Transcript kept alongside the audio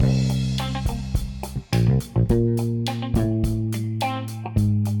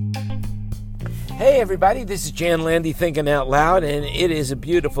everybody, this is Jan Landy thinking out loud, and it is a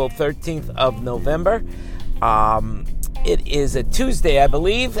beautiful 13th of November. It is a Tuesday, I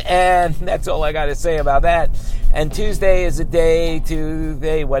believe, and that's all I got to say about that. And Tuesday is a day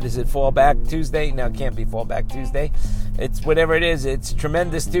to, what is it, Fallback Tuesday? No, it can't be Fallback Tuesday. It's whatever it is. It's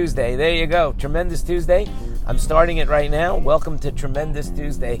Tremendous Tuesday. There you go, Tremendous Tuesday. I'm starting it right now. Welcome to Tremendous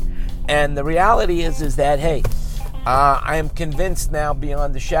Tuesday. And the reality is that, hey, I am convinced now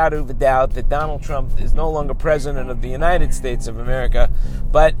beyond the shadow of a doubt that Donald Trump is no longer president of the United States of America,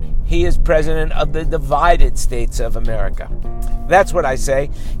 but he is president of the divided states of America. That's what I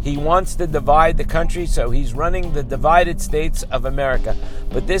say. He wants to divide the country, so he's running the divided states of America.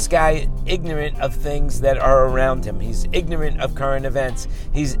 But this guy is ignorant of things that are around him. He's ignorant of current events.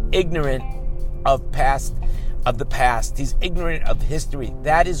 He's ignorant of the past. He's ignorant of history.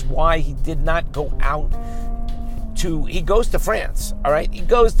 That is why he did not go out. He goes to France, all right? He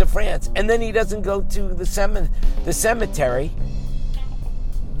goes to France, and then he doesn't go to the cemetery.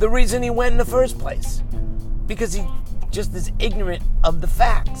 The reason he went in the first place, because he just is ignorant of the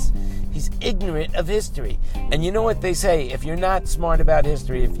facts. He's ignorant of history. And you know what they say, if you're not smart about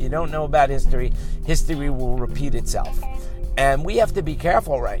history, if you don't know about history, history will repeat itself. And we have to be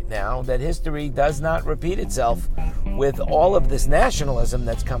careful right now that history does not repeat itself with all of this nationalism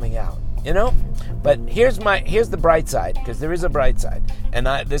that's coming out. You know, but here's the bright side, because there is a bright side, and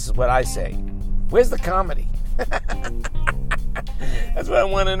this is what I say: where's the comedy? That's what I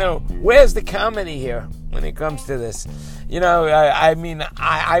want to know. Where's the comedy here when it comes to this? You know,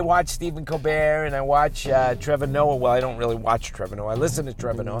 I watch Stephen Colbert and I watch Trevor Noah. Well, I don't really watch Trevor Noah. I listen to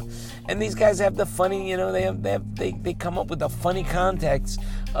Trevor Noah, and these guys have the funny. You know, they come up with the funny context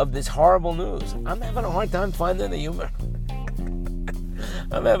of this horrible news. I'm having a hard time finding the humor.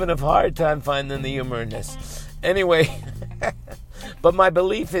 I'm having a hard time finding the humor in this. Anyway, but my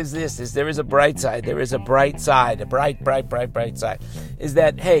belief is this, is there is a bright side. There is a bright side, a bright side. Is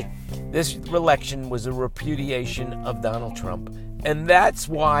that, hey, this election was a repudiation of Donald Trump. And that's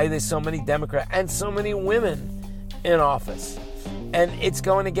why there's so many Democrats and so many women in office. And it's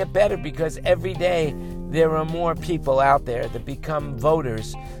going to get better because every day there are more people out there that become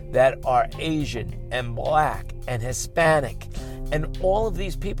voters that are Asian and black and Hispanic. And all of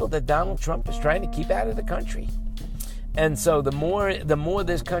these people that Donald Trump is trying to keep out of the country. And so the more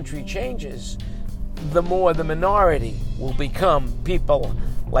this country changes, the more the minority will become people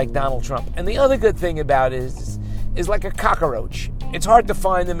like Donald Trump. And the other good thing about it is like a cockroach. It's hard to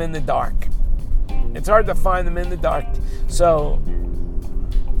find them in the dark. So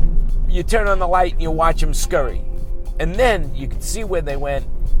you turn on the light and you watch them scurry. And then you can see where they went,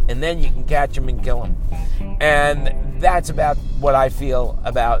 and then you can catch them and kill them. And that's about what I feel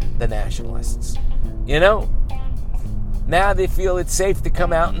about the nationalists. You know, now they feel it's safe to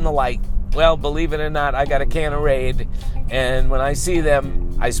come out in the light. Well, believe it or not, I got a can of Raid, and when I see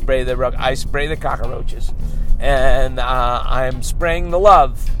them, I spray the cockroaches. And I'm spraying the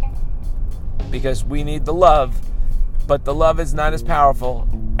love, because we need the love, but the love is not as powerful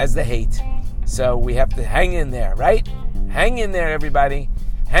as the hate. So we have to hang in there, right? Hang in there, everybody.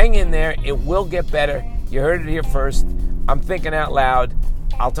 Hang in there. It will get better. You heard it here first. I'm thinking out loud.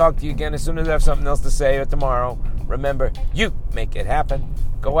 I'll talk to you again as soon as I have something else to say or tomorrow. Remember, you make it happen.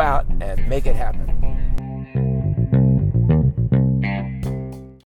 Go out and make it happen.